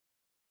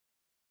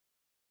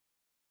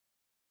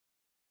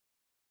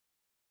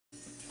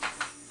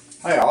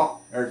Hi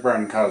all, Eric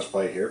Brown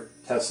Cosplay here,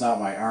 testing out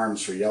my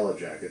arms for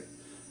Yellowjacket.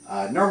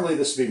 Normally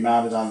this would be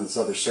mounted on this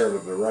other servo,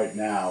 but right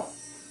now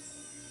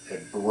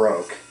it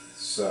broke,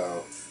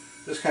 so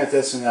just kind of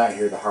testing it out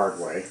here the hard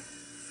way.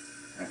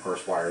 And of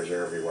course wires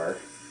are everywhere.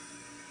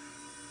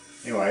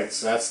 Anyway,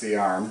 so that's the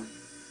arm.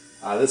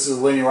 This is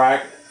a linear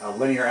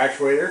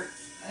actuator,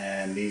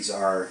 and these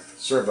are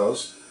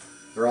servos.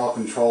 They're all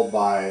controlled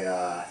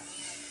by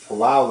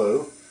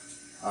Pololu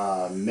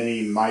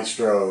Mini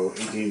Maesto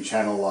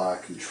 18-channel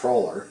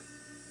controller,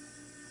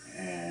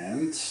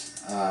 and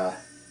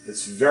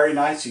it's very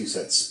nice. You can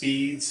set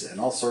speeds and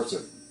all sorts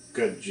of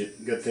good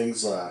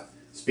things,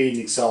 speed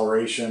and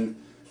acceleration,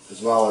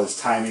 as well as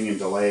timing and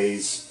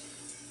delays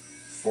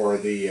for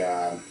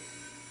the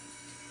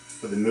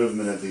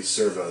movement of these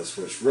servos,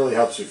 which really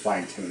helps you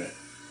fine-tune it.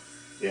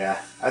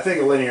 Yeah, I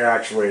think a linear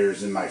actuator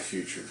is in my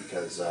future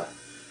because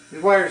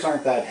these wires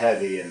aren't that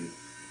heavy, and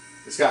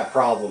it's got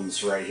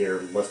problems right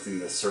here lifting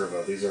the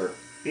servo. These are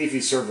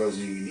beefy servos,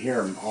 and you can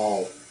hear them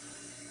all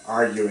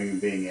arguing and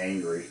being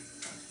angry.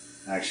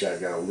 Actually, I've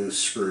got a loose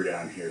screw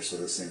down here, so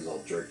this thing's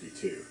all jerky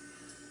too.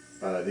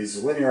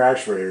 These linear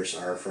actuators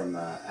are from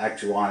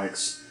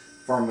Actuonix,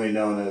 formerly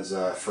known as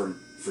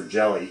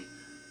Firgelli,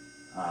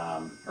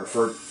 or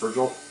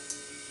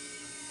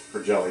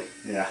Firgelli,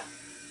 yeah.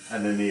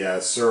 And then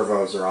the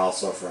servos are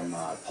also from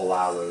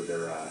Pololu.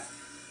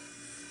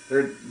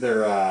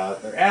 They're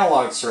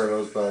analog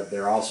servos, but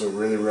they're also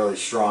really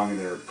strong, and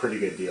they're a pretty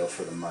good deal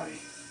for the money.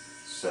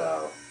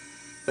 So,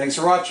 thanks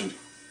for watching.